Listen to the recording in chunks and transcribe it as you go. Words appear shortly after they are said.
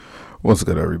What's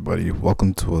good, everybody?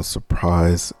 Welcome to a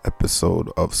surprise episode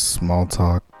of Small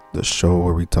Talk, the show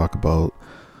where we talk about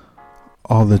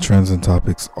all the trends and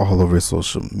topics all over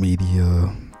social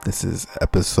media. This is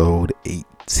episode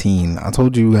 18. I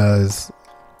told you guys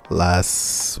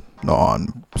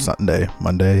on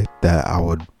Monday, that I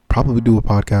would probably do a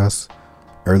podcast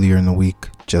earlier in the week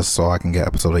just so I can get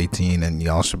episode 18 and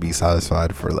y'all should be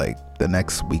satisfied for like the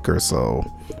next week or so.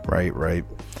 Right.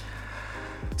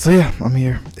 So yeah, I'm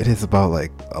here. It is about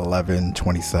like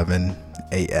 11:27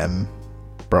 a.m.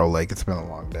 Bro, like it's been a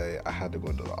long day. I had to go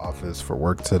into the office for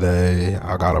work today.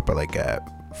 I got up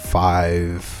at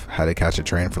 5, had to catch a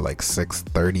train for like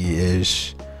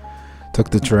 6:30ish.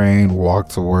 Took the train, walked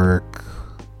to work,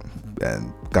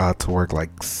 and got to work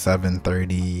like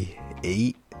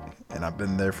 7:38. And I've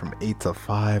been there from 8 to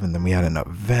 5, and then we had an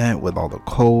event with all the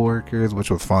co-workers, which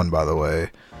was fun, by the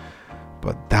way.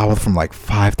 But that was from like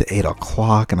 5 to 8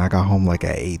 o'clock, and I got home like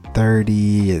at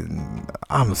 8:30, and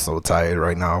I'm so tired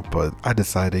right now. But I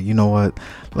decided, you know what?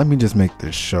 Let me just make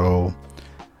this show.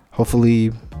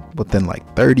 Hopefully within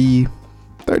like 30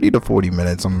 to 40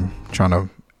 minutes. I'm trying to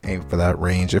aim for that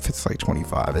range. If it's like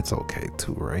 25, it's okay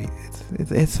too, right?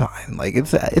 It's fine. Like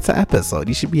it's an episode.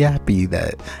 You should be happy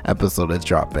that episode is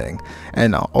dropping.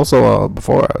 And also,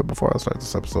 before I start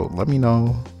this episode, let me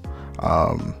know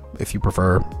if you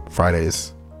prefer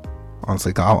Fridays.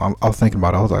 Honestly, I was thinking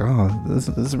about it. I was like, oh, this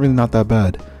is really not that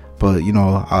bad. But you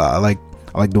know, I like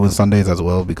doing Sundays as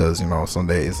well, because you know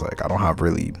Sundays like I don't have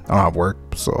work,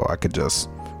 so I could just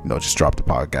just drop the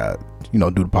podcast, do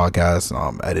the podcast,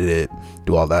 edit it,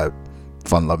 do all that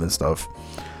fun loving stuff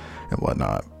and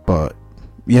whatnot. But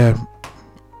yeah,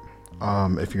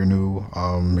 if you're new,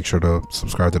 make sure to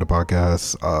subscribe to the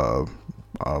podcast,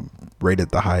 rate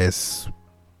it the highest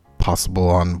possible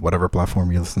on whatever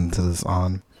platform you listen to this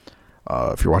on.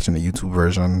 If you're watching the YouTube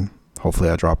version, hopefully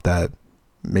I drop that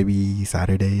maybe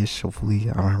Saturday-ish. Hopefully,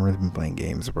 I haven't really been playing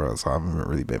games, bro, so I haven't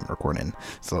really been recording.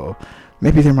 So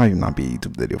maybe there might not be a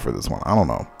YouTube video for this one. I don't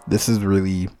know. This is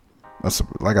really,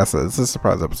 like I said, it's a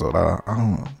surprise episode. I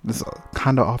don't know. This is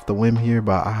kind of off the whim here,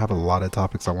 but I have a lot of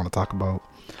topics I want to talk about.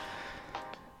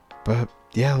 But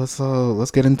yeah, let's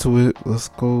get into it. Let's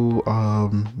go.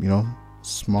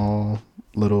 Small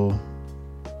little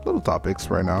topics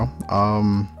right now.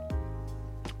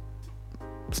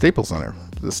 Staples Center.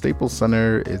 The Staples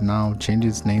Center is now changed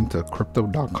its name to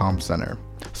Crypto.com Center.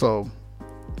 So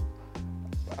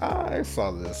I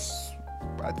saw this,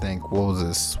 I think, what was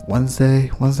this, Wednesday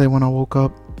when I woke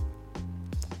up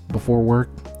before work.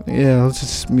 Yeah, it's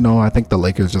just, I think the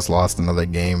Lakers just lost another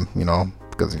game,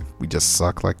 because we just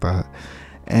suck like that.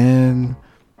 And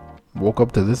woke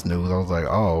up to this news. I was like,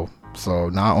 oh, so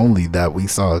not only that we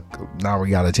suck, now we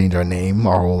gotta change our name,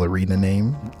 our whole arena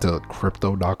name, to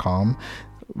Crypto.com.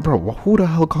 Bro, who the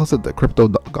hell calls it the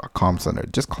Crypto.com Center?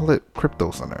 Just call it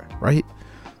Crypto Center, right?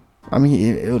 I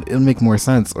mean, it'll make more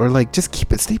sense. Or like, just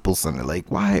keep it Staples Center.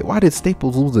 Like, why did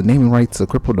Staples lose the naming rights to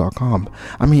Crypto.com?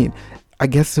 I mean, I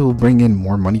guess it will bring in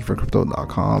more money for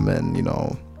Crypto.com, and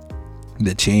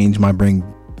the change might bring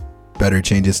better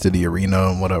changes to the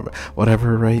arena and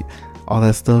whatever, right? All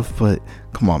that stuff. But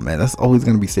come on, man, that's always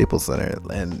gonna be Staples Center.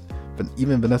 And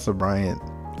even Vanessa Bryant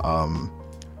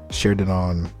shared it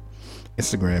on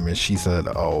Instagram, and she said,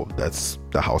 oh, that's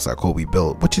the house that Kobe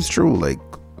built, which is true. Like,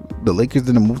 the Lakers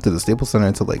didn't move to the Staples Center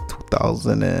until like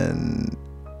 2000 and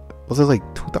was it like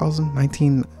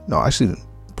 2019? No, actually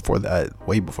before that,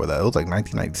 way before that. It was like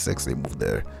 1996 they moved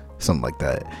there, something like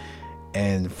that.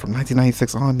 And from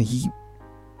 1996 on, he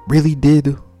really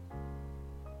did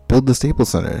build the Staples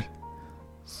Center.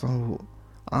 So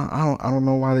I don't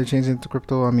know why they're changing it to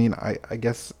crypto. I mean, I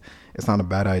guess it's not a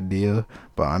bad idea,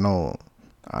 but I know,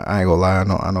 I ain't gonna lie,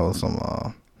 I know some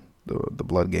the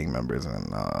Blood Gang members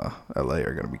in LA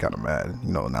are gonna be kind of mad.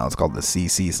 Now it's called the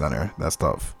CC Center. That's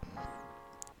tough.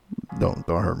 Don't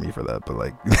hurt me for that, but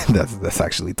like that's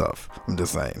actually tough. I'm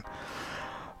just saying.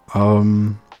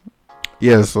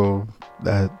 Yeah, so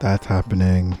that's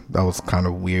happening. That was kind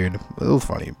of weird. It was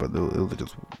funny, but it was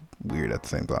just weird at the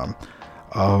same time.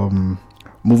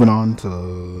 Moving on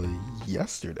to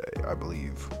yesterday, I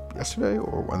believe. Yesterday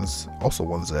or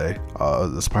Wednesday.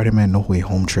 The Spider-Man No Way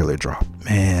Home trailer dropped.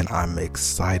 Man, I'm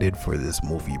excited for this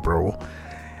movie, bro.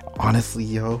 Honestly,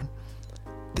 yo,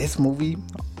 this movie,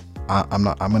 I'm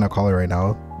gonna call it right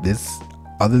now. This,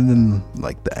 other than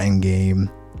like the Endgame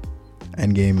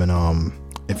and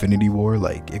Infinity War,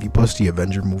 like if you push the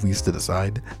Avenger movies to the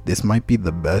side, this might be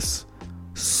the best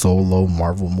solo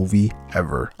Marvel movie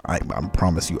ever. I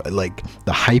promise you. Like,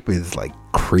 the hype is like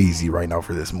crazy right now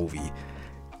for this movie.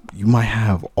 you might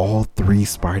have all three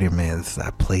Spider-Mans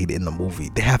that played in the movie.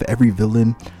 They have every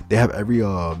villain. They have every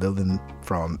villain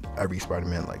from every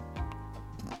Spider-Man like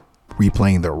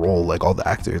replaying their role, like all the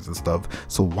actors and stuff.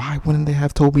 So why wouldn't they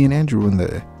have Tobey and Andrew in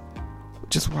there?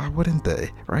 Just why wouldn't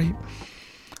they, right?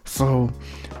 So,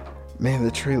 man,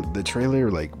 the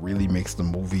trailer like really makes the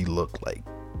movie look like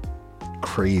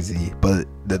crazy. But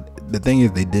the thing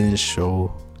is, they didn't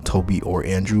show Tobey or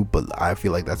Andrew, but I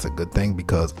feel like that's a good thing,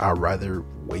 because I'd rather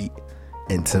wait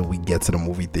until we get to the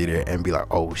movie theater and be like,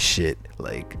 oh shit,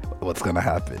 like what's gonna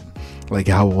happen, like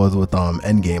how it was with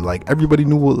Endgame. Like everybody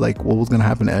knew what was gonna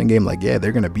happen in Endgame. Like, yeah,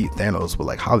 they're gonna beat Thanos, but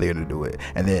like how they're gonna do it.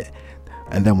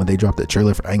 And then when they dropped the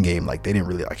trailer for Endgame, like they didn't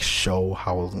really like show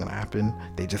how it was gonna happen.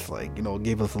 They just like, you know,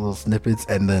 gave us a little snippets,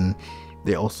 and then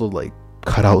they also like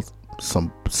cut out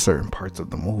some certain parts of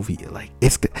the movie. Like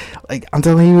it's like, I'm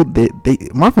telling you, they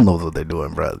Marvel knows what they're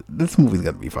doing, bro. This movie's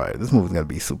gonna be fire. This movie's gonna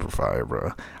be super fire,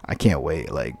 bro. I can't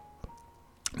wait. Like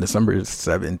December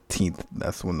 17th,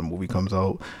 that's when the movie comes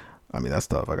out. I mean, that's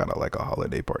tough. I got like a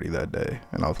holiday party that day,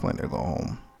 and I was planning to go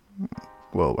home.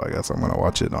 Well, I guess I'm gonna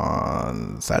watch it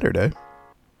on Saturday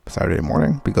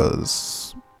morning,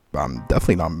 because I'm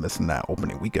definitely not missing that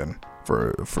opening weekend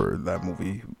for that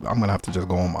movie. I'm gonna have to just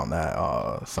go home on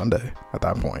that Sunday at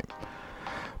that point.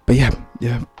 But yeah,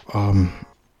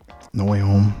 No Way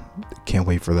Home, can't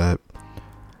wait for that.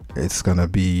 It's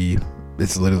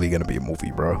literally gonna be a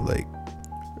movie, bro. Like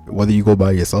whether you go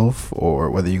by yourself or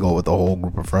whether you go with a whole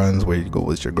group of friends, whether you go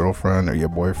with your girlfriend or your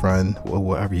boyfriend,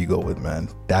 whatever you go with, man,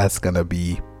 that's gonna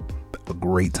be a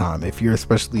great time. If you're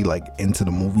especially like into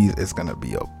the movies, it's gonna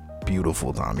be a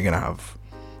beautiful time. You're gonna have,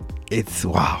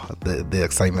 the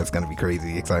excitement's gonna be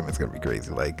crazy.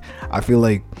 Like I feel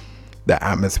like the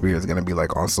atmosphere is gonna be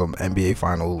like on some NBA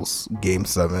Finals Game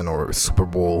 7 or Super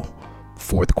Bowl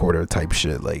fourth quarter type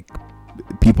shit. Like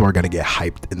people are gonna get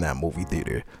hyped in that movie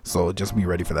theater, so just be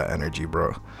ready for that energy,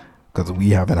 bro, because we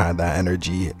haven't had that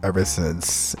energy ever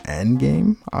since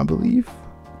Endgame, I believe.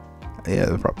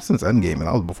 Yeah, probably since Endgame, and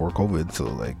that was before COVID. So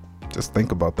like, just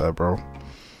think about that, bro,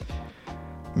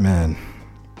 man.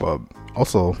 But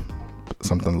also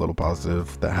something a little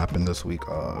positive that happened this week.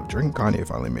 Drake and Kanye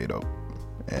finally made up,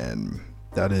 and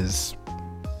that is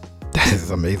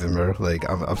amazing, bro. Like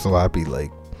I'm so happy.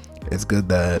 Like it's good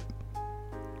that,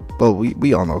 well,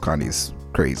 we all know Kanye's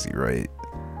crazy, right?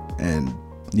 And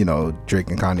you know,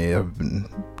 Drake and Kanye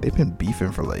they've been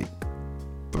beefing for like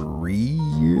 3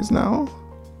 years now.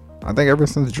 I think ever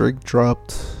since Drake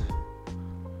dropped,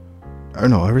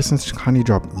 ever since Kanye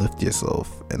dropped Lift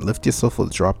Yourself, and Lift Yourself was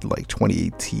dropped like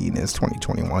 2018, it's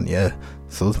 2021, yeah.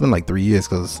 So it's been like 3 years,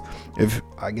 because if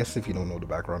you don't know the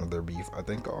background of their beef, I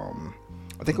think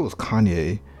it was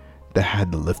Kanye that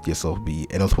had the Lift Yourself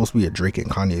beat, and it was supposed to be a Drake and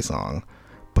Kanye song,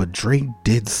 but Drake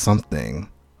did something,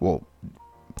 well,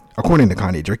 according to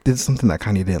Kanye, Drake did something that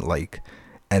Kanye didn't like,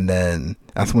 and then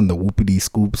that's when the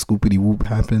scoopity whoop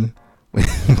happened.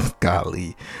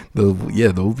 Golly, the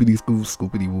whoopity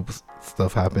scoopity whoop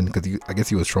stuff happened, because I guess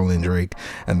he was trolling Drake,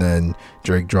 and then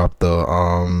Drake dropped the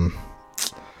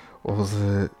what was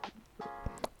it?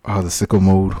 The sicko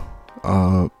mode,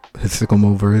 his sicko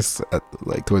mode verse at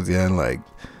like towards the end, like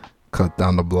cut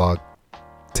down the block,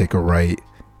 take a right,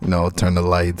 you know, turn the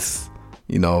lights.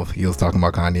 You know, he was talking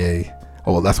about Kanye.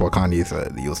 Oh, well, that's what Kanye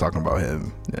said. He was talking about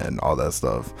him and all that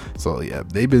stuff. So yeah,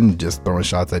 they've been just throwing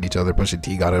shots at each other. Pusha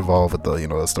T got involved with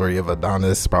the story of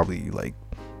Adonis, probably, like,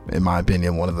 in my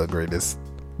opinion, one of the greatest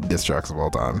diss tracks of all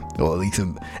time. Well, at least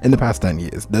in the past 10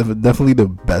 years. Definitely the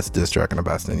best diss track in the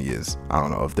past 10 years. I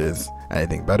don't know if there's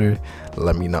anything better.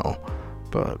 Let me know.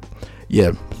 But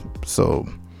yeah, so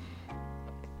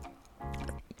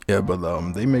yeah, but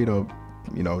they made up.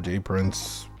 You know, Jay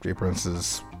Prince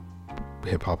is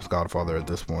hip-hop's godfather at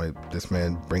this point. This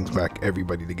man brings back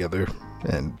everybody together,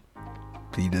 and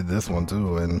he did this one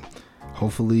too, and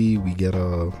hopefully we get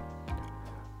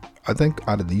I think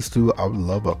out of these two, I would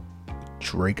love a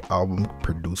Drake album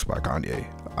produced by Kanye.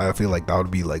 I feel like that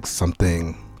would be like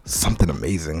something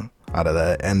amazing out of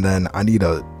that. And then I need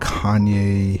a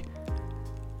Kanye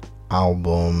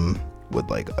album with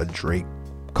like a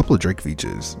couple of Drake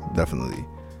features, definitely,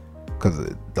 because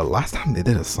the last time they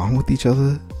did a song with each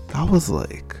other, that was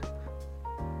like,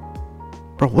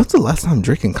 bro, what's the last time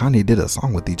Drake and Kanye did a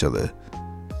song with each other?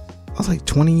 I was like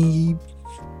 20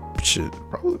 shit,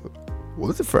 probably.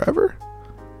 Was it forever?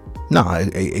 Nah,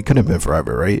 it couldn't have been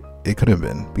forever, right? It could have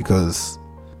been, because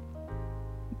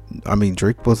I mean,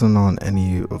 Drake wasn't on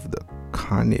any of the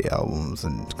Kanye albums,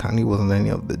 and Kanye wasn't on any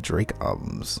of the Drake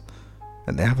albums,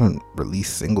 and they haven't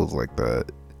released singles like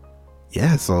that.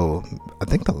 Yeah, so I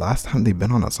think the last time they've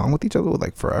been on a song with each other was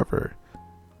like forever.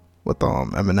 with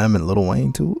Eminem and Lil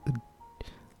Wayne too.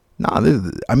 Nah,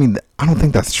 I mean, I don't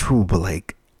think that's true, but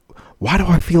like, why do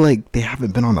I feel like they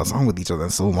haven't been on a song with each other in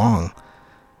so long?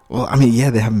 Well, I mean,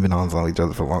 yeah, they haven't been on a song with each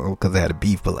other for long because they had a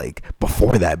beef, but like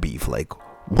before that beef, like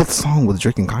what song was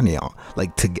Drake and Kanye on?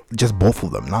 Like just both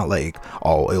of them, not like,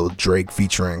 oh, it was Drake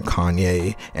featuring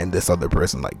Kanye and this other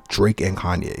person, like Drake and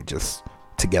Kanye just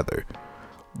together.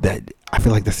 That I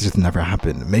feel like this just never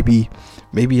happened. Maybe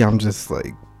I'm just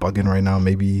like bugging right now.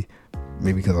 Maybe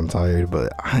because I'm tired,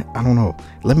 but I don't know.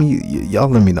 Y'all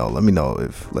let me know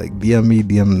if like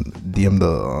DM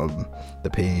the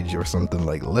page or something.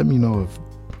 Like let me know if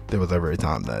there was ever a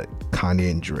time that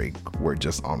Kanye and Drake were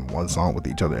just on one song with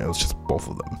each other and it was just both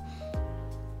of them,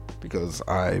 because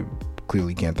I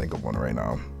clearly can't think of one right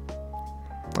now.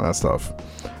 That's tough.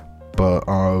 But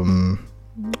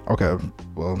okay,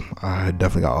 well, I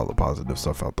definitely got all the positive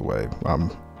stuff out the way. I'm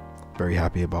very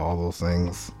happy about all those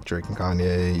things. Drake and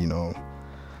Kanye, you know,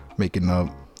 making up.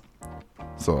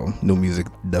 So new music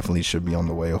definitely should be on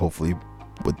the way, hopefully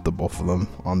with the both of them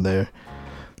on there.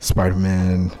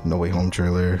 Spider-Man No Way Home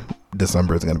trailer.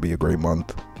 December is going to be a great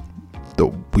month. The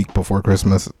week before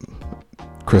Christmas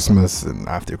and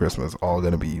after Christmas, all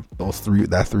going to be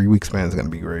that 3 week span is going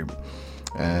to be great.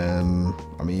 And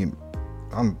I mean,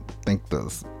 I think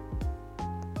the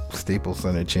Staples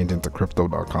Center changing to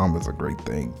crypto.com is a great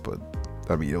thing, but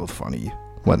I mean, it was funny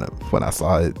when I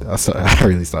saw it. I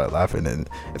really started laughing, and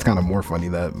it's kind of more funny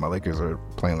that my Lakers are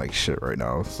playing like shit right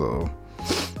now. So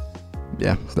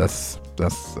yeah, that's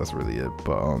really it.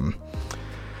 But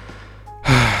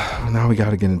now we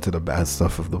gotta get into the bad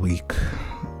stuff of the week,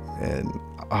 and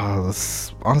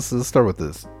let's start with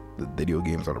this. The video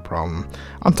games are the problem.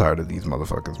 I'm tired of these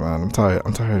motherfuckers, man. I'm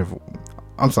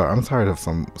tired of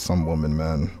some women,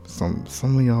 man. Some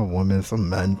of y'all women, some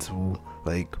men too.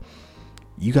 Like,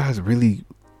 you guys really,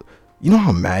 you know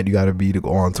how mad you gotta be to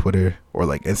go on Twitter or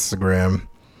like Instagram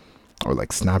or like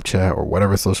Snapchat or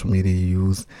whatever social media you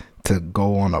use to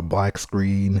go on a black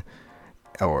screen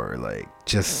or like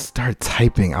just start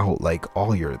typing out like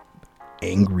all your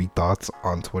angry thoughts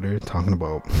on Twitter, talking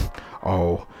about,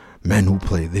 oh, men who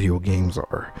play video games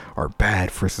are bad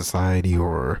for society,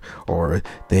 or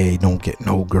they don't get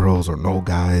no girls or no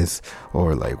guys,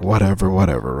 or like whatever,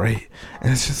 right?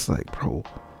 And it's just like, bro,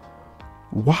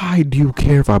 why do you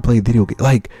care if I play video games?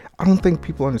 Like, I don't think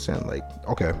people understand. Like,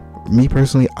 okay, me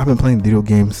personally, I've been playing video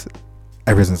games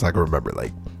ever since I can remember.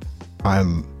 Like,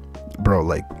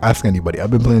 like, ask anybody, I've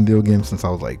been playing video games since I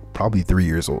was like probably 3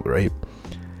 years old, right?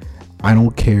 I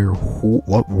don't care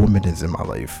what woman is in my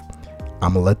life.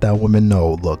 I'm gonna let that woman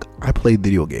know, look, I play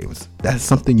video games. That's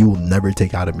something you will never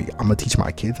take out of me. I'm gonna teach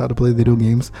my kids how to play video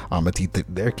games. I'm gonna teach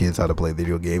their kids how to play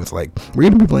video games. Like, we're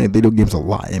gonna be playing video games a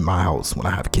lot in my house when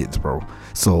I have kids, bro.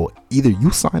 So either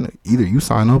you sign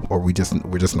up, or we're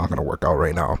just not gonna work out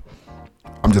right now.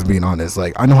 I'm just being honest.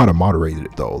 Like, I know how to moderate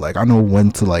it though. Like, I know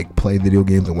when to like play video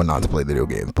games and when not to play video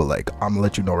games. But like, I'm gonna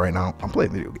let you know right now, I'm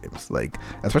playing video games. Like,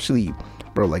 especially,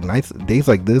 bro, like days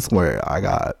like this where I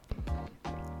got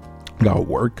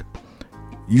work.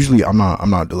 Usually I'm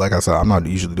not, like I said, I'm not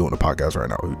usually doing a podcast right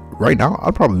now. Right now,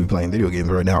 I'll probably be playing video games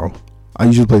right now. I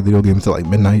usually play video games till like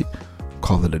midnight,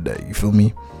 call it a day. You feel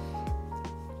me?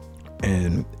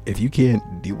 And if you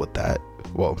can't deal with that,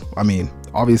 well, I mean,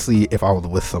 obviously, if I was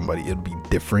with somebody, it'd be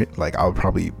different. Like, I would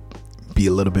probably be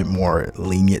a little bit more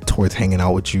lenient towards hanging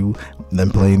out with you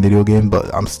than playing video games,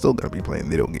 but I'm still gonna be playing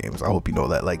video games. I hope you know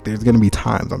that. Like, there's gonna be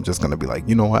times I'm just gonna be like,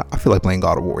 you know what, I feel like playing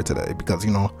God of War today because,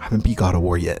 you know, I haven't beat God of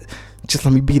War yet. Just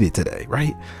let me beat it today,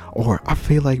 right? Or I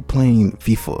feel like playing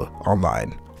FIFA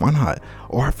online. Why not?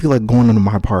 Or I feel like going into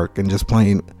my park and just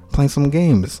playing some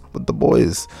games with the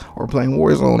boys, or playing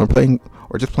Warzone,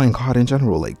 or just playing COD in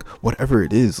general. Like, whatever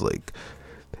it is, like,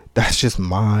 that's just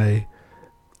my,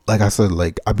 like I said,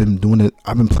 like, I've been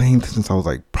playing since I was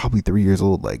like probably 3 years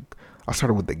old. Like, I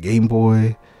started with the Game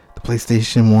Boy, the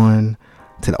PlayStation 1,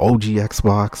 to the OG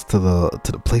Xbox, to the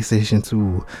PlayStation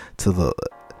 2, to the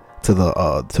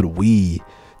Wii,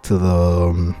 to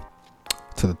the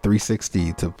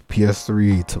 360, to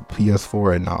PS3, to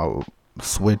PS4, and now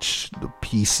Switch, the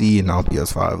PC, and now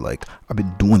PS5. Like, I've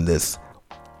been doing this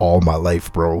all my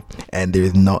life, bro, and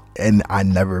I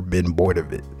never been bored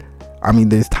of it. I mean,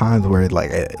 there's times where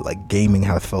like gaming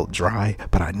has felt dry,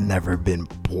 but I never been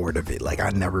bored of it. Like, I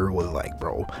never was like,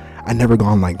 bro, I never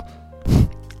gone like,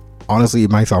 honestly, it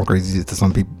might sound crazy to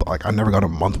some people, but like, I never got a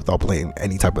month without playing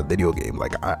any type of video game.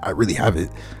 Like, I really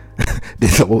haven't.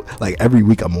 Like, every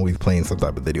week I'm always playing some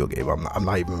type of video game. I'm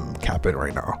not even capping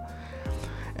right now.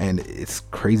 And it's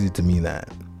crazy to me that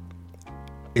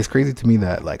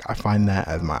like, I find that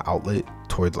as my outlet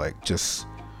towards like just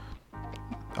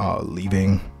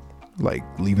leaving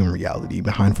reality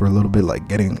behind for a little bit, like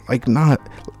getting like not,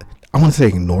 I want to say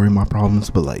ignoring my problems,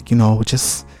 but like, you know,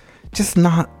 just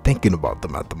not thinking about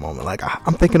them at the moment. Like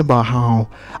I'm thinking about how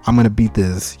I'm gonna beat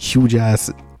this huge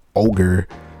ass ogre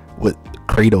with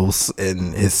Kratos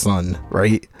and his son,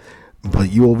 right?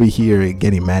 But you over here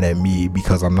getting mad at me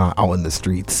because I'm not out in the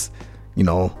streets, you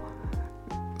know,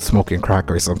 smoking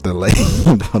crack or something. Like,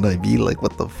 you know what I mean? Like,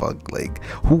 what the fuck? Like,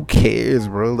 who cares,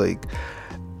 bro? Like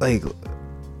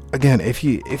again, if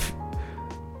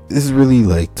this is really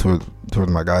like towards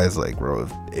my guys, like, bro,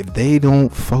 if they don't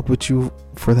fuck with you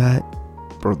for that,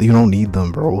 bro, you don't need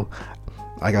them, bro.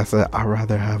 Like I said, I'd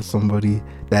rather have somebody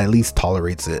that at least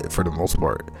tolerates it for the most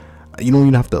part. You don't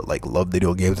even have to like love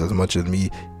video games as much as me.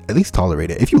 At least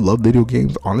tolerate it. If you love video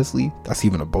games, honestly, that's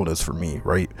even a bonus for me,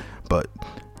 right? But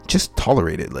just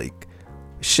tolerate it. Like,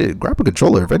 shit, grab a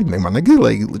controller if anything, my nigga.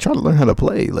 Like, try to learn how to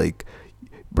play. Like,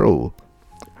 bro,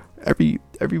 everybody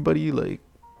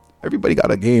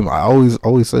got a game. I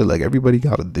always say, like, everybody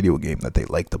got a video game that they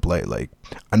like to play. Like,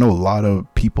 I know a lot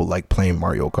of people like playing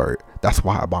Mario Kart. That's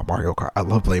why I bought Mario Kart. I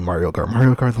love playing Mario Kart.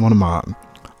 Mario Kart is one of my,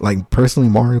 like, personally,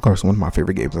 Mario Kart is one of my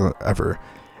favorite games ever.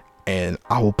 And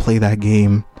I will play that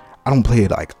game. I don't play it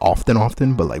like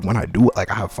often, but like when I do, like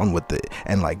I have fun with it.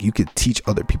 And like you could teach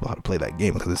other people how to play that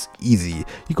game because it's easy.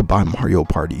 You could buy Mario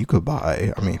Party. You could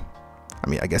buy, I mean,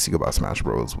 I guess you could buy Smash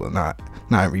Bros, but not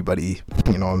everybody,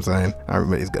 you know what I'm saying? Not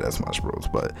everybody's good at Smash Bros,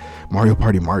 but Mario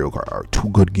Party, Mario Kart are two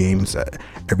good games that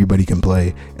everybody can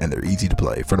play and they're easy to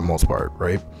play for the most part,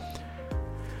 right?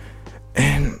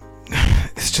 And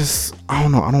it's just, I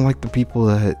don't know. I don't like the people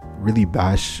that really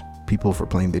bash people for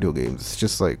playing video games. It's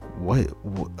just like, what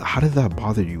how did that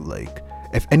bother you? Like,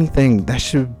 if anything, that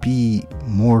should be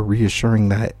more reassuring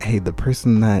that, hey, the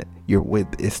person that you're with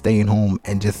is staying home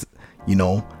and just, you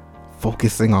know,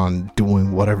 focusing on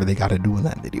doing whatever they got to do in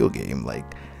that video game. Like,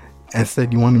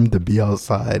 instead you want them to be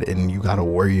outside and you got to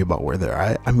worry about where they're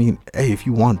at. I mean, hey, if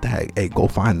you want that, hey, go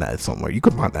find that somewhere. You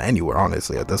could find that anywhere,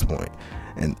 honestly, at this point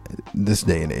and this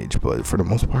day and age. But for the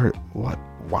most part,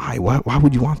 why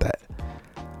would you want that?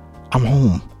 I'm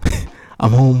home.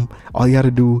 I'm home. All you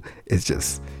gotta do is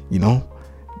just, you know,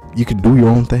 you can do your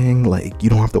own thing. Like, you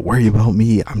don't have to worry about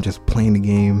me. I'm just playing the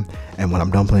game. And when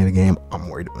I'm done playing the game, I'm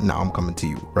worried. Now I'm coming to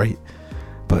you, right?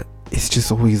 But it's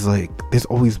just always like, there's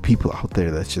always people out there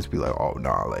that's just be like, oh,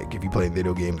 nah, like, if you play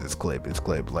video games, it's clip.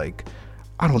 Like,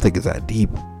 I don't think it's that deep.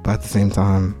 But at the same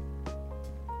time,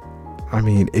 I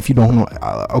mean, if you don't know,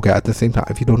 at the same time,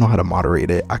 if you don't know how to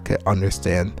moderate it, I could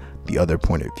understand the other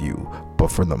point of view.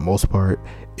 But for the most part,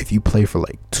 if you play for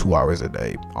like 2 hours a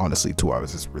day, honestly, 2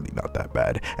 hours is really not that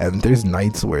bad. And there's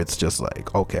nights where it's just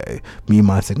like, okay, me and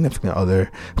my significant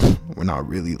other, we're not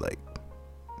really like,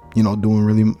 you know,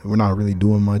 we're not really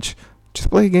doing much. Just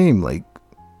play a game. Like,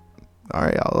 all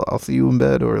right, I'll see you in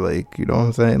bed, or like, you know what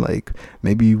I'm saying? Like,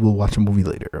 maybe we'll watch a movie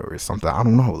later or something. I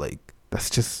don't know. Like, that's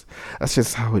just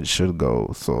how it should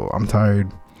go. So I'm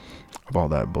tired of all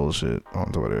that bullshit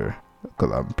on Twitter,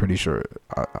 because I'm pretty sure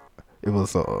it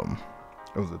was a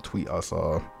tweet I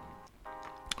saw.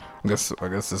 I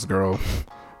guess this girl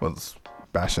was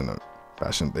bashing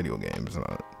video games, and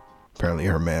apparently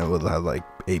her man had like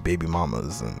 8 baby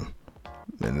mamas and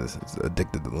is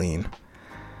addicted to lean.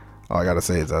 All I gotta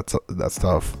say is that's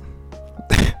tough.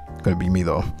 Couldn't be me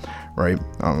though, right?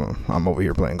 I'm over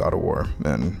here playing God of War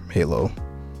and Halo.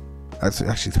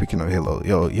 Actually, speaking of Halo,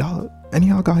 y'all, any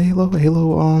of y'all got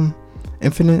Halo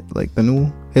Infinite, like the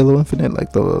new Halo Infinite,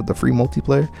 like the free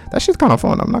multiplayer? That shit's kind of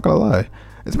fun. I'm not gonna lie.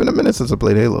 It's been a minute since I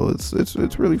played Halo. It's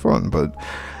really fun. But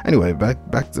anyway,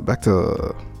 back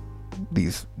to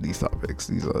these topics,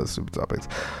 these stupid topics.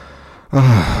 All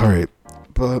right,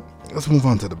 but let's move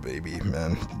on to the baby,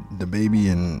 man. The baby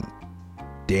and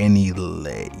Danielle,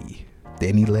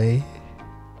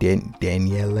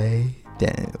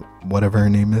 whatever her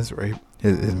name is, right?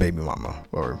 His baby mama,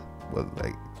 or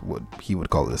what he would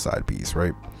call it, a side piece,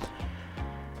 right?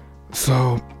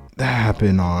 So that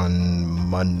happened on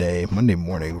Monday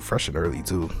morning, fresh and early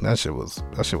too. That shit was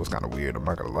kind of weird. I'm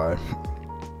not gonna lie.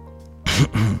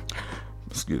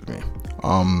 Excuse me.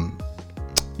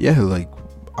 Yeah, like,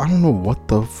 I don't know what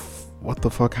the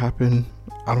fuck happened.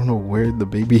 I don't know where the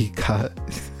baby got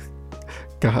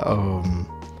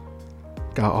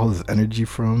all this energy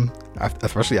from,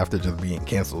 especially after just being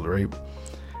canceled, right?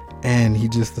 And he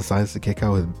just decides to kick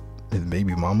out his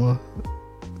baby mama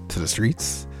to the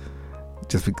streets.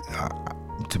 Just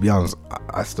to be honest,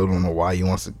 I still don't know why he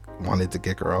wanted to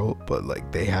kick her out, but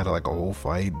like they had like a whole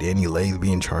fight. Danny Lay's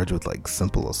being charged with like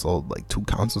simple assault, like 2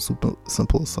 counts of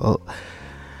simple assault.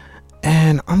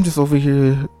 And I'm just over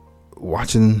here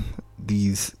watching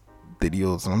these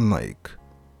videos, and I'm like,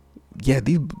 yeah,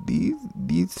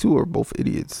 these two are both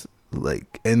idiots.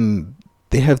 Like, and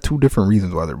they have two different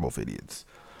reasons why they're both idiots.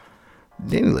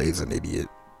 DaniLeigh is an idiot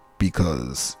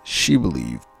because she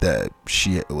believed that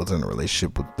she was in a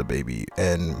relationship with the baby,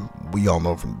 and we all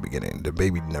know from the beginning the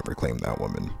baby never claimed that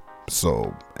woman.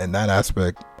 So in that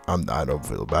aspect, I don't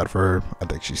feel bad for her. I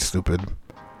think she's stupid.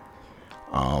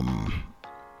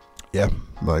 Yeah,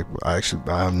 like I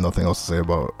have nothing else to say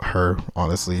about her,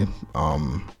 honestly.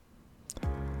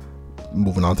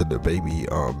 Moving on to the baby,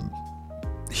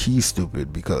 he's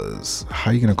stupid because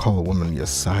how you gonna call a woman your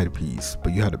side piece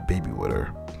but you had a baby with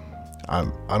her? I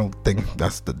don't think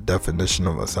that's the definition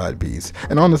of a side piece.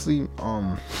 And honestly,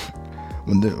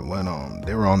 when they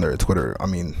were on their Twitter,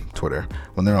 when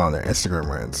they were on their Instagram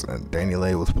rants, and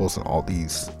DaniLeigh was posting all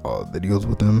these videos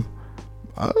with them,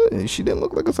 she didn't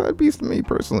look like a side piece to me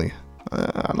personally.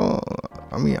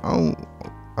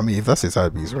 If that's a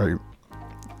side piece, right?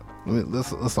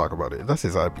 Let's talk about it. If that's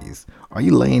a side piece, are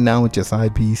you laying down with your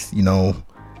side piece? You know,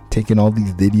 taking all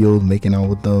these videos, making out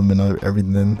with them and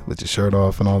everything with your shirt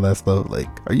off and all that stuff. Like,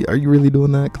 are you really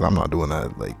doing that? Because I'm not doing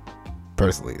that. Like,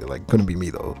 personally, like, couldn't be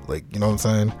me though. Like, you know what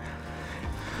I'm saying?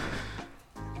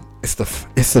 It's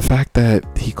the fact that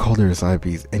he called her a side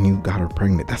piece and you got her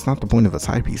pregnant. That's not the point of a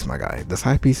side piece, my guy. The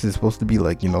side piece is supposed to be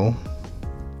like, you know,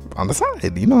 on the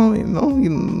side. You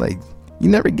like. You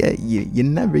never get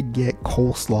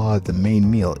coleslaw as the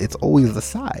main meal. It's always the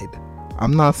side.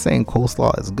 I'm not saying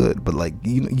coleslaw is good, but like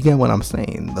you get what I'm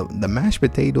saying. The mashed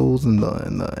potatoes and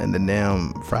the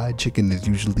damn fried chicken is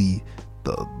usually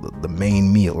the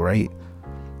main meal, right?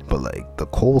 But like the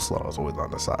coleslaw is always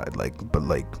on the side. But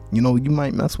you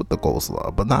might mess with the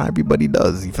coleslaw, but not everybody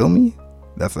does. You feel me?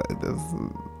 That's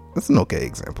an okay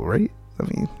example, right? I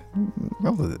mean,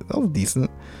 that was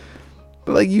decent.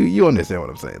 But like you understand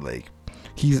what I'm saying? Like.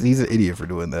 He's an idiot for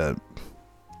doing that.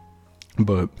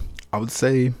 But I would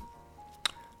say,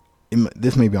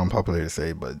 this may be unpopular to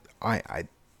say, but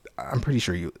I'm pretty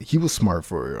sure he was smart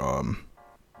for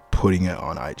putting it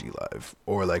on IG Live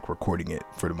or like recording it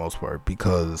for the most part,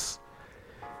 because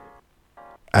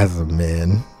as a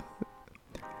man,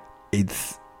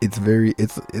 it's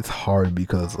hard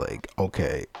because like,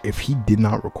 okay, if he did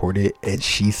not record it and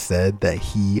she said that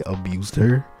he abused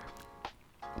her,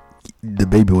 the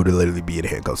baby would literally be in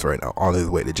handcuffs right now on his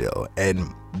way to jail.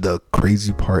 And the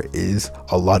crazy part is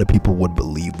a lot of people would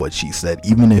believe what she said,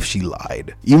 even if she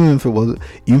lied, even if it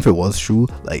was true.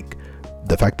 Like,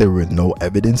 the fact there was no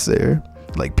evidence there,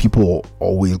 like, people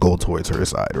always go towards her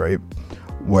side, right?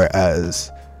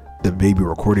 Whereas the baby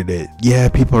recorded it, yeah,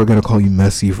 people are gonna call you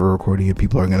messy for recording it,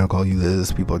 people are gonna call you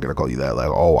this, people are gonna call you that, like,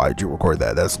 oh, why'd you record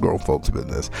that? That's grown folks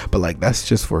business. But like, that's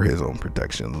just for his own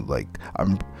protection. Like,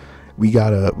 we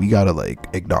gotta like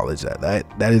acknowledge that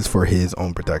is for his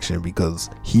own protection, because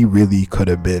he really could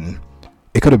have been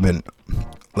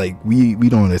like, we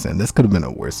don't understand, this could have been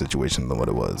a worse situation than what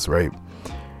it was, right?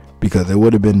 Because it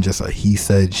would have been just a he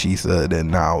said, she said,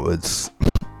 and now it's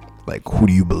like, who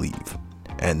do you believe?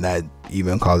 And that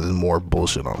even causes more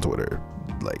bullshit on Twitter,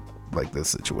 like this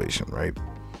situation, right?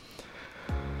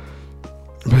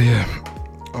 But yeah,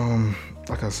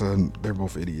 like I said, they're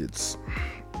both idiots.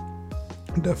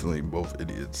 Definitely both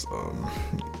idiots.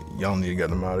 Y'all need to get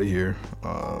them out of here.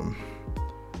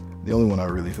 The only one I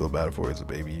really feel bad for is the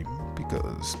baby,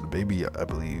 because the baby, I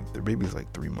believe their baby's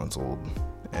like 3 months old,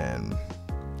 and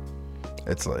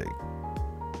it's like,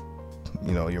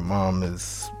 you know, your mom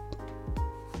is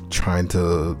trying to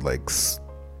like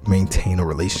maintain a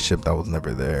relationship that was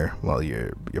never there, while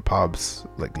your pops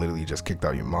like literally just kicked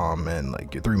out your mom, and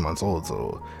like, you're 3 months old,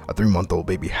 so a 3-month-old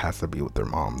baby has to be with their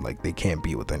mom. Like, they can't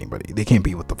be with anybody, they can't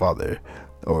be with the father,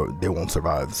 or they won't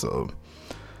survive. So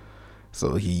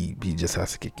he just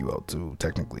has to kick you out too,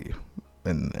 technically,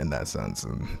 in that sense,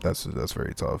 and that's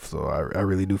very tough. So I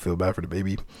really do feel bad for the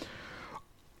baby.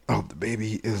 I hope the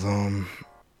baby is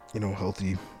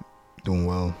healthy, doing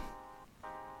well.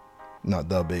 Not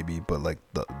the baby, but like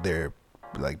they're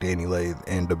like DaniLeigh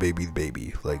and the baby's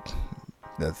baby. Like,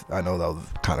 that's, I know that was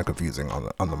kind of confusing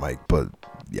on the mic, but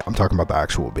yeah, I'm talking about the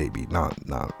actual baby, not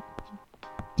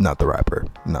the rapper.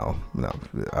 No,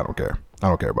 I don't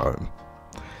care about him.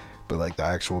 But like the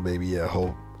actual baby, yeah,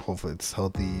 hope it's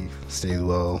healthy, stays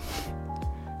well.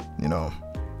 You know,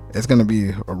 it's gonna be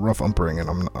a rough upbringing, and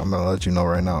I'm gonna let you know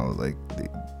right now. Like,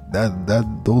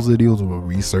 that those videos will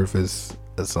resurface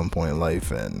at some point in life,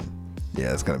 and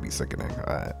yeah, it's gonna be sickening.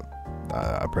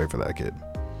 I pray for that kid.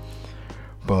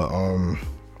 But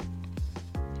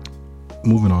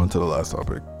moving on to the last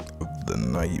topic of the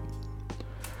night.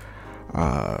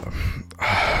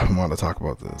 I want to talk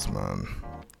about this, man.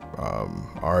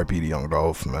 R.I.P. to Young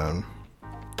Dolph, man.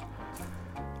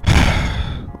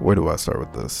 Where do I start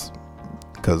with this?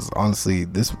 Because honestly,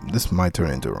 this might turn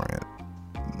into a rant,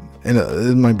 and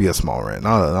it might be a small rant,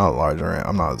 not a large rant.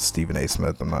 I'm not Stephen A.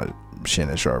 Smith. I'm not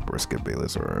Shannon Sharp or Skip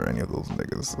Bayless or any of those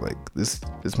niggas. Like this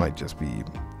might just be.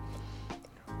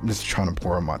 I'm just trying to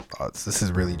pour out my thoughts. This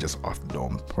is really just off the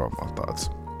dome. Pour out my thoughts.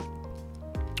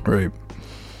 Right.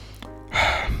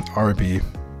 R.I.P.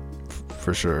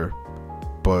 for sure,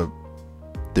 but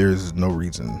there's no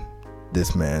reason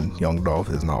this man, Young Dolph,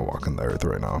 is not walking the earth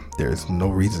right now. There's no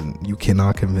reason. You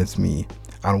cannot convince me.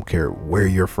 I don't care where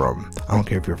you're from. I don't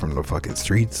care if you're from the fucking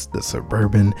streets, the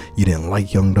suburban, you didn't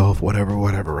like Young Dolph, whatever,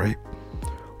 right?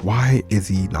 Why is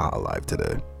he not alive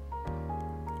today?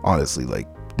 Honestly, like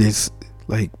this,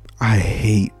 like I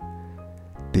hate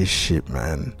this shit,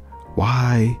 man.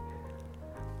 Why?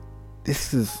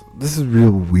 This is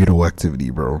real weirdo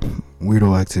activity, bro.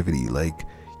 Weirdo activity. Like,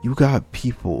 you got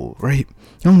people, right?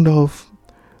 Young Dolph.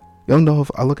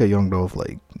 I look at Young Dolph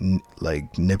like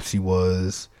Nipsey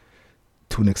was,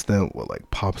 to an extent, what like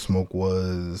Pop Smoke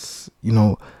was. You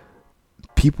know,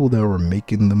 people that were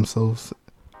making themselves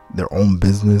their own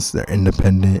business. They're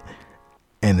independent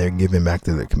and they're giving back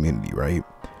to their community, right?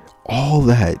 All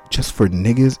that just for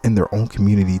niggas in their own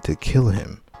community to kill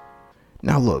him.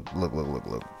 Now look.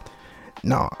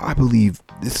 Now I believe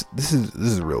this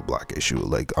is a real black issue.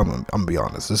 Like I'm gonna be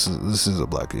honest, this is a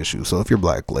black issue. So if you're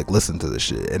black, like listen to this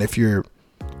shit. And if you're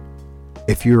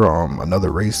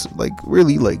another race, like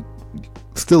really, like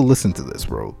still listen to this,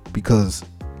 bro, because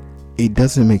it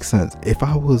doesn't make sense. If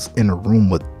I was in a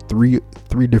room with three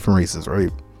different races,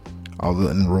 right? I was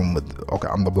in a room with, okay,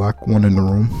 I'm the black one in the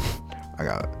room. I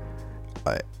got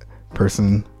a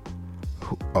person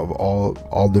of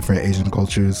all different Asian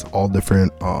cultures, all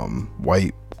different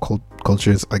white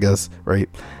cultures, I guess, right?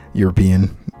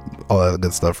 European, all that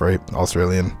good stuff, right?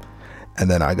 Australian.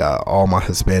 And then I got all my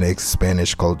Hispanic,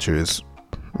 Spanish cultures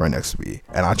right next to me,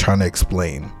 and I'm trying to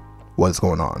explain what's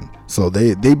going on. So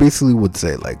they basically would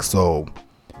say, like, so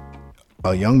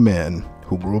a young man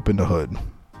who grew up in the hood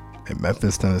in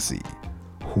Memphis, Tennessee,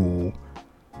 who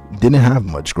didn't have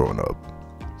much growing up,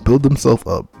 built himself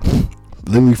up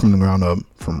literally from the ground up,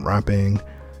 from rapping,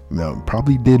 you know,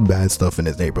 probably did bad stuff in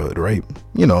his neighborhood, right?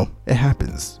 You know, it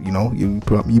happens. You know, you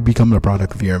become a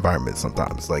product of your environment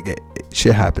sometimes. Like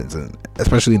shit happens, and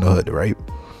especially in the hood, right?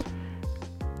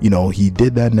 You know, he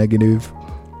did that negative,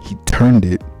 he turned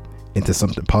it into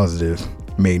something positive,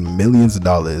 made millions of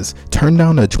dollars, turned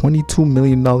down a $22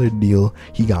 million deal.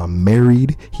 He got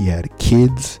married, he had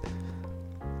kids,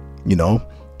 you know,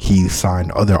 he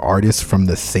signed other artists from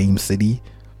the same city.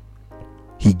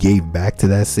 He gave back to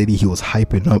that city. He was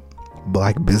hyping up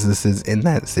black businesses in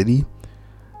that city,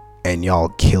 and y'all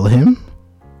kill him?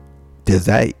 Does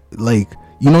that, like,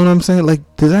 you know what I'm saying?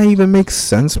 Like, does that even make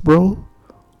sense, bro?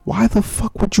 Why the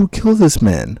fuck would you kill this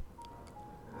man?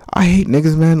 I hate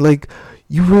niggas, man. Like,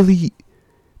 you really,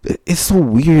 it's so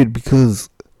weird because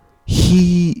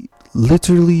he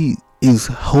literally is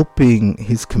helping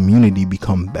his community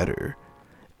become better,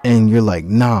 and you're like,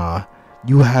 nah,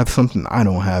 you have something I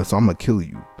don't have, so I'm gonna kill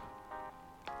you.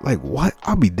 Like, what?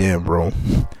 I'll be damned, bro.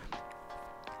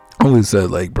 I always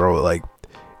said, like, bro, like,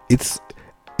 it's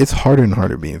harder and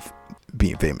harder being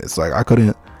famous. Like, I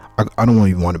don't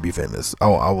even want to be famous.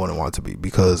 I wouldn't want to be,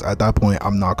 because at that point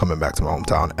I'm not coming back to my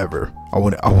hometown ever. I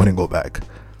wouldn't go back,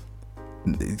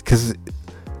 because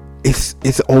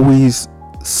it's always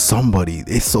somebody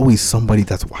that's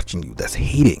watching you, that's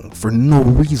hating for no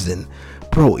reason,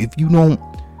 bro. If you don't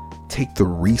take the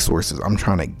resources I'm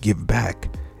trying to give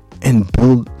back and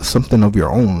build something of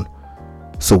your own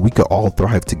so we could all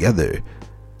thrive together,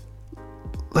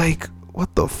 like,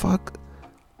 what the fuck?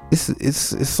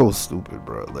 It's so stupid,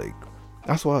 bro. Like,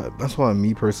 that's why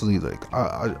me personally, like,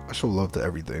 I show love to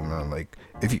everything, man. Like,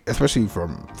 if you, especially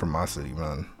from my city,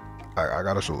 man, I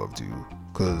gotta show love to you,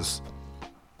 because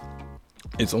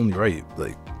it's only right.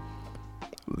 Like,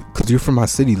 because you're from my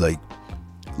city. Like,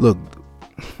 look,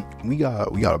 we got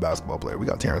a basketball player. We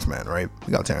got Terrence Mann, right?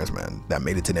 We got Terrence Mann that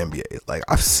made it to the NBA. Like,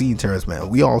 I've seen Terrence Mann.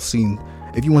 We all seen,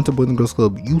 if you went to Boys and Girls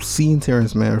Club, you seen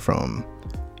Terrence Mann from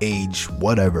age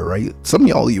whatever, right? Some of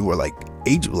y'all, you were like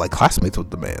age, like classmates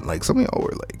with the man. Like, some of y'all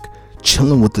were like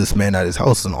chilling with this man at his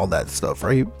house and all that stuff,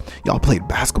 right? Y'all played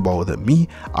basketball with him. Me,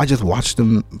 I just watched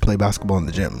him play basketball in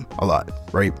the gym a lot,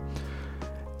 right?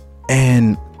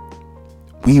 And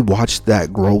we watched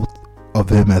that growth of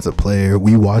him as a player.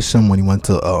 We watched him when he went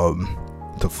to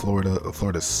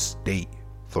Florida State.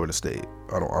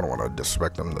 I don't want to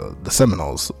disrespect them. The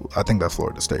Seminoles. I think that's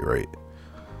Florida State, right?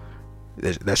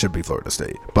 That should be Florida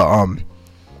State. But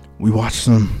we watched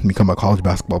him become a college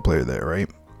basketball player there, right?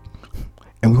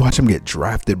 And we watched him get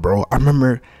drafted, bro. I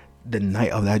remember the night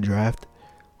of that draft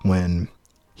when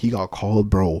he got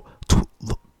called, bro.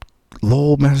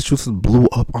 Lowell, Massachusetts blew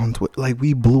up on Twitter. Like,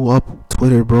 we blew up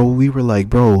Twitter, bro. We were like,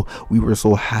 bro, we were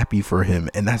so happy for him.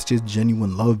 And that's just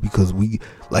genuine love because we,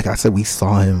 like I said, we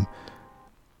saw him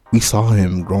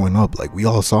growing up. Like, we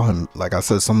all saw him. Like I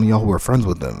said, some of y'all were friends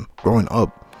with him growing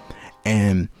up.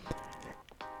 And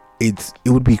it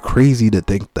would be crazy to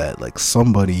think that, like,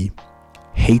 somebody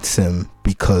hates him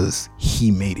because he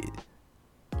made it.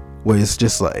 Where it's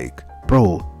just like,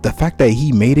 bro, the fact that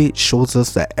he made it shows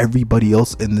us that everybody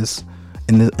else in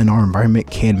our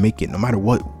environment can make it, no matter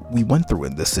what we went through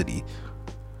in this city.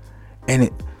 And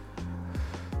it,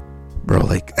 bro,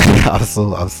 like, I'm so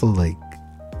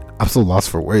lost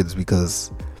for words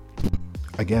because,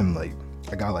 again, like,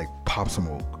 I got like Pop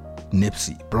Smoke,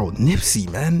 Nipsey, bro,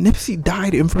 Nipsey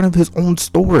died in front of his own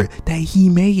store that he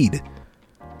made.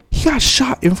 He got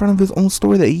shot in front of his own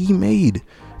store that he made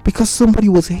because somebody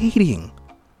was hating.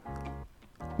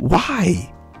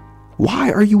 Why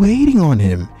are you hating on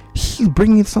him? He's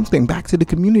bringing something back to the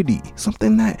community,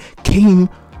 something that came,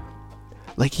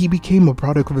 like, he became a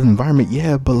product of his environment,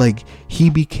 yeah, but like he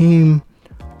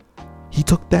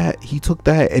took that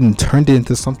and turned it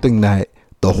into something that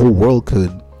the whole world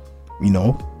could,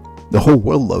 the whole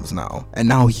world loves now. And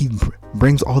now he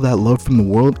brings all that love from the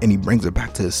world and he brings it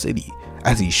back to the city,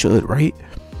 as he should, right?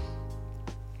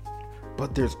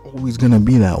 But there's always gonna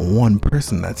be that one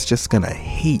person that's just gonna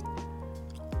hate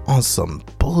on some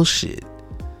bullshit.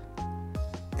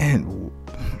 And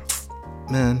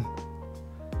man,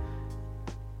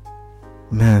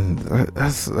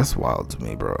 that's wild to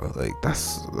me, bro. Like,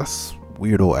 that's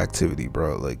weirdo activity,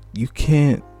 bro. Like, you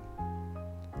can't,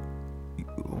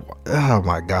 oh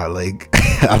my god, like,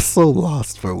 I'm so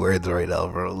lost for words right now,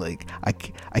 bro. Like, I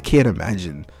can't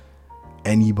imagine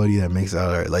anybody that makes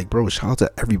out, like, bro, shout out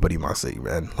to everybody in my city,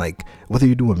 man. Like, whether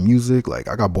you're doing music, like,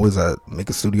 I got boys that make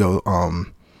a studio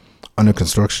under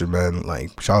construction, man.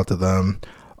 Like, shout out to them.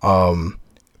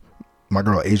 My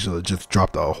girl Asia just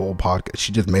dropped a whole podcast.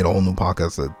 She just made a whole new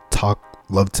podcast, a Talk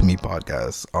Love to Me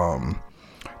podcast.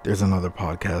 There's another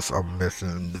podcast I'm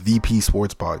missing, the VP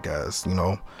Sports podcast,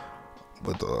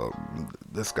 with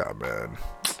this guy, man.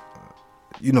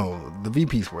 The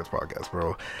VP Sports podcast,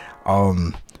 bro.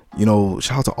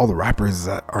 Shout out to all the rappers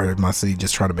that are in my city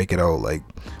just trying to make it out, like,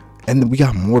 and we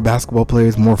got more basketball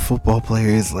players, more football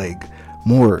players, like,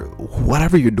 more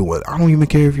whatever you're doing. I don't even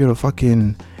care if you're if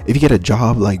you get a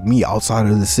job like me outside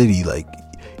of the city. Like,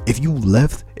 if you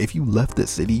left the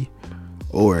city,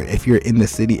 or if you're in the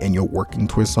city and you're working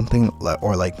towards something, like,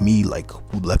 or like me, like,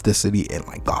 who left the city and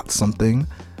like got something,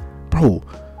 bro,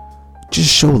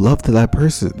 just show love to that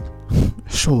person.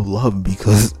 Show love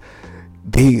because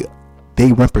they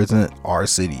represent our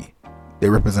city. They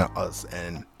represent us.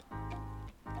 And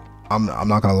I'm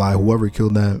not gonna lie, whoever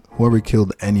killed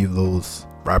any of those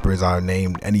rappers I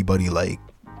named, anybody, like,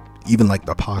 even like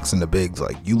the Pox and the Bigs,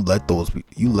 like, you let the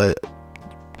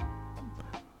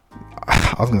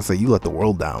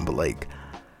world down. But like,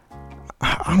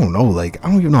 I don't know, like, I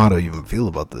don't even know how to even feel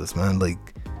about this, man. Like,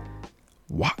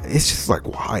 why? It's just like,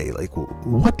 why? Like,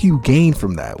 what do you gain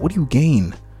from that? What do you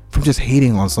gain from just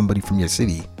hating on somebody from your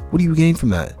city? What do you gain from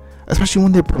that? Especially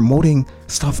when they're promoting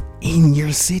stuff in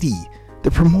your city.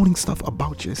 They're promoting stuff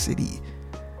about your city.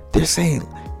 They're saying,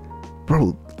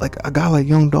 bro, like, a guy like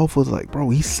Young Dolph was like, bro,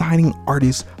 he's signing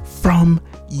artists from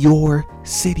your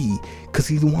city because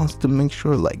he wants to make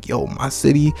sure, like, yo, my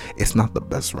city, it's not the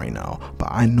best right now, but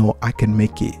I know I can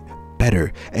make it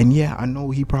better. And yeah, I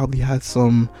know he probably had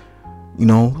some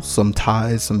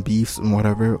ties, some beefs and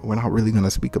whatever. We're not really going to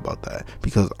speak about that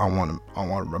because I want to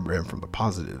remember him from the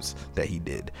positives that he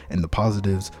did. And the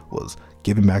positives was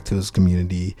giving back to his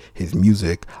community, his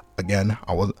music. Again,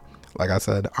 like I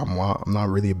said, I'm not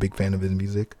really a big fan of his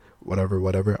music, whatever. I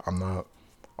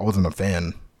wasn't a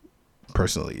fan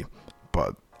personally,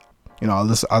 but I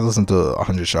listened to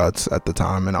 100 Shots at the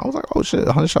time, and I was like, oh shit,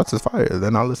 100 Shots is fire.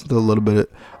 Then I listened to a little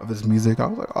bit of his music. I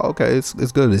was like, oh, okay, it's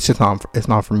good. It's just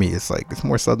not for me. It's like, it's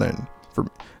more southern.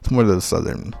 It's more the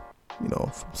southern,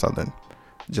 southern.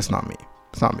 Just not me.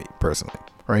 It's not me personally,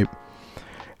 right?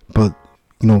 But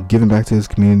giving back to his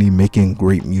community, making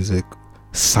great music,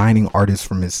 signing artists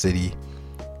from his city,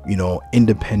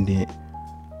 independent,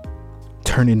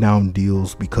 turning down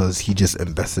deals because he just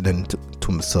invested into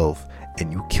himself.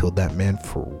 And you killed that man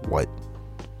for what?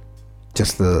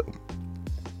 Just what?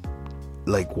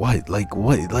 Like,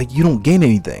 you don't gain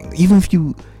anything. Even if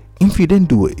you didn't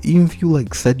do it, even if you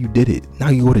like said you did it, now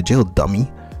you go to jail, dummy,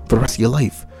 for the rest of your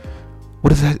life.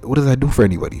 What does that do for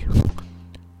anybody?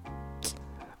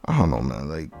 I don't know, man.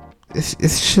 Like,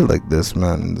 it's shit like this,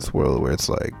 man, in this world where it's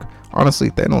like, honestly,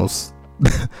 Thanos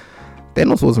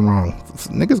Thanos wasn't wrong.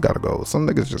 Niggas gotta go. Some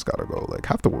niggas just gotta go. Like,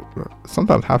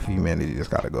 sometimes half of humanity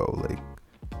just gotta go. Like,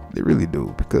 they really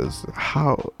do, because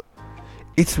how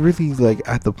it's really like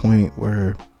at the point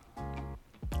where,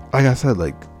 like I said,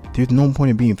 like, there's no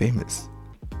point in being famous,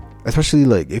 especially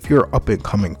like if you're up and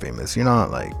coming famous. You're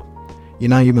not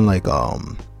even like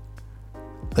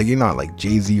you're not like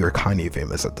Jay-Z or Kanye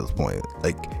famous at this point.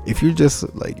 Like, if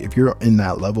you're in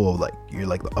that level of like, you're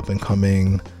like the up and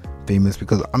coming famous,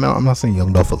 because I mean, I'm not saying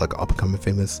Young Dolph was like up and coming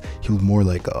famous. He was more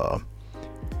like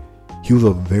he was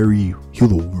a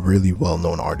really well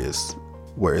known artist,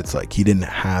 where it's like he didn't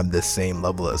have the same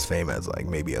level of fame as like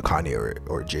maybe a Kanye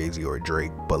or Jay-Z or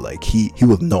Drake, but like he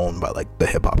was known by like the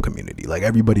hip hop community. Like,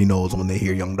 everybody knows when they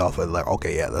hear Young Dolph, like,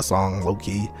 okay, yeah, that song low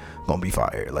key gonna be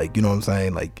fire. Like, you know what I'm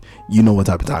saying? Like, you know what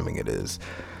type of timing it is.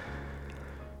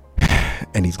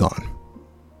 And he's gone.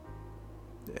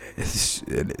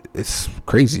 It's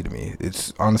crazy to me.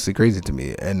 It's honestly crazy to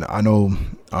me. And I know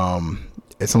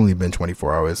it's only been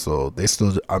 24 hours, so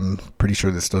I'm pretty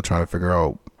sure they're still trying to figure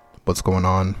out what's going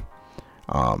on,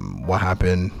 what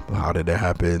happened, how did it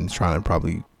happen, trying to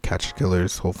probably catch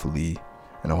killers, hopefully,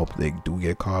 and I hope they do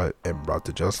get caught and brought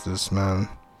to justice, man,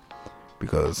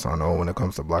 because I know when it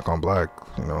comes to black on black,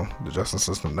 you know, the justice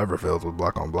system never fails with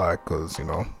black on black, because, you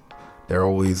know, they're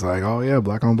always like, oh yeah,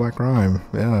 black on black crime,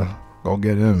 yeah, go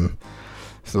get him.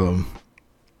 So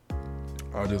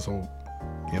I just hope,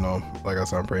 you know, like I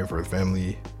said, I'm praying for his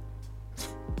family,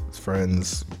 his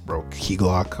friends, bro. Key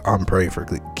Glock, I'm praying for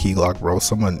Key Glock, bro.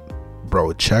 Someone,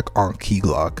 bro, check on Key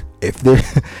Glock. If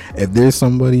there's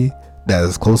somebody that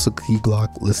is close to Key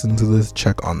Glock, listen to this,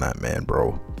 check on that man,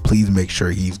 bro. Please make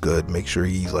sure he's good. Make sure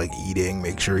he's like eating.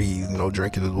 Make sure he's, you know,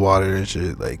 drinking his water and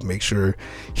shit. Like, make sure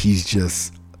he's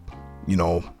just, you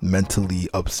know, mentally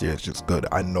upstairs, just good.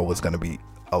 I know it's gonna be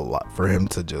a lot for him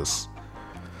to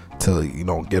you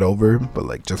know, get over, but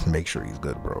like, just make sure he's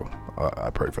good, bro.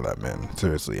 I pray for that man,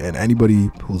 seriously. And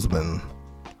anybody who's been,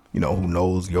 you know, who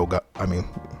knows Young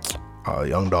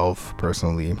Dolph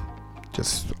personally,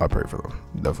 just I pray for them.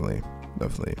 Definitely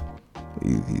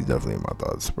he's definitely in my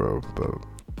thoughts, bro. But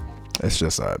it's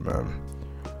just sad, man.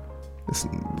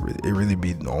 It really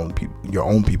be your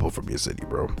own people from your city,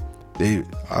 bro. I'm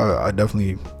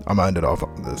gonna end it off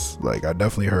on this. Like, I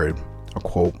definitely heard a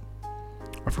quote,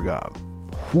 I forgot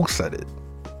who said it,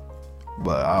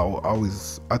 but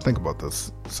I think about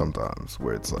this sometimes,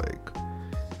 where it's like,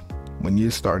 when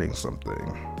you're starting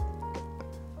something,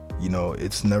 you know,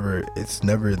 it's never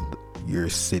your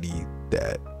city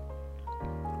that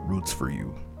roots for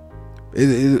you.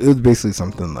 It was basically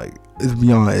something like,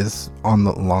 it's on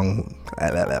the long,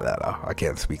 I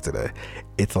can't speak today.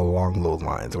 It's along those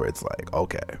lines, where it's like,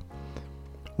 okay,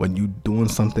 when you doing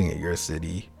something in your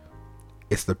city,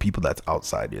 it's the people that's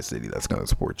outside your city that's going to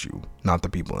support you, not the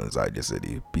people inside your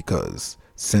city. Because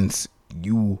since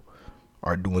you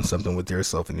are doing something with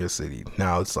yourself in your city,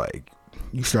 now it's like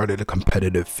you started a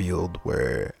competitive field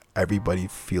where everybody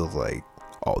feels like,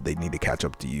 oh, they need to catch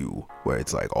up to you, where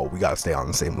it's like, oh, we got to stay on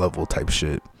the same level type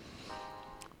shit.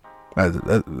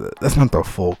 That's not the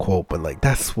full quote, but like,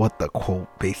 that's what the quote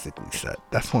basically said.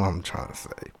 That's what I'm trying to say.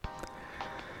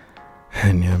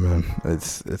 And yeah, man,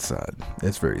 it's sad.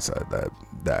 It's very sad that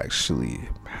actually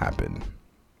happened.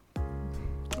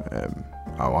 And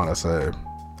I want to say,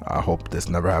 I hope this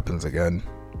never happens again.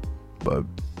 But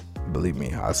believe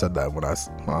me, I said that when I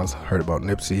heard about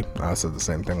Nipsey. I said the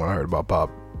same thing when I heard about Pop.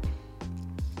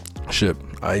 Shit,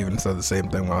 I even said the same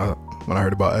thing when I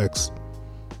heard about X.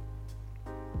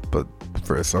 But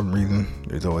for some reason,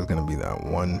 there's always gonna be that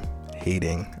one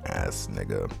hating ass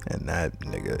nigga, and that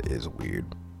nigga is weird,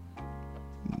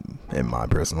 in my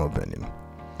personal opinion.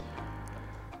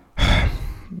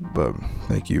 But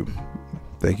thank you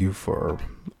for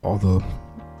all the,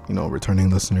 you know, returning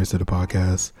listeners to the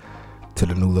podcast. To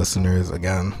the new listeners,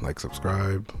 again,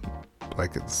 subscribe.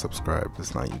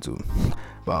 It's not YouTube,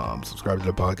 but subscribe to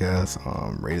the podcast.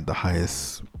 Rated the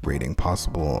highest rating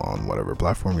possible on whatever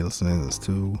platform you're listening to this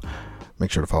to.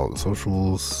 Make sure to follow the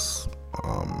socials.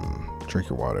 Drink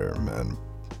your water, man,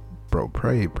 bro.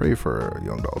 Pray for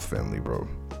Young Dolph's family, bro.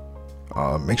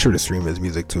 Make sure to stream his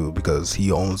music too, because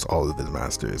he owns all of his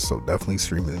masters. So definitely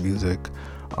stream his music.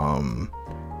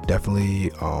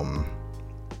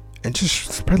 And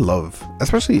just spread love,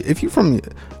 especially if you're from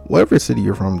whatever city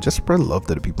you're from. Just spread love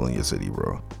to the people in your city,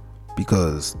 bro,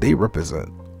 because they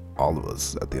represent all of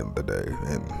us at the end of the day.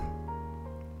 And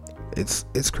it's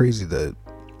crazy that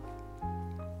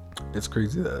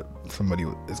somebody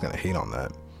is gonna hate on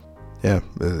that. Yeah,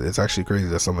 it's actually crazy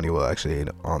that somebody will actually hate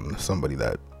on somebody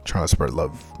that trying to spread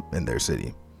love in their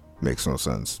city. Makes no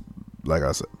sense. Like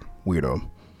I said, weirdo.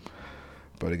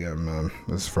 But again, man,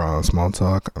 this is from Small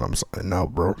Talk, and I'm signing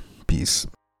out, bro. Peace.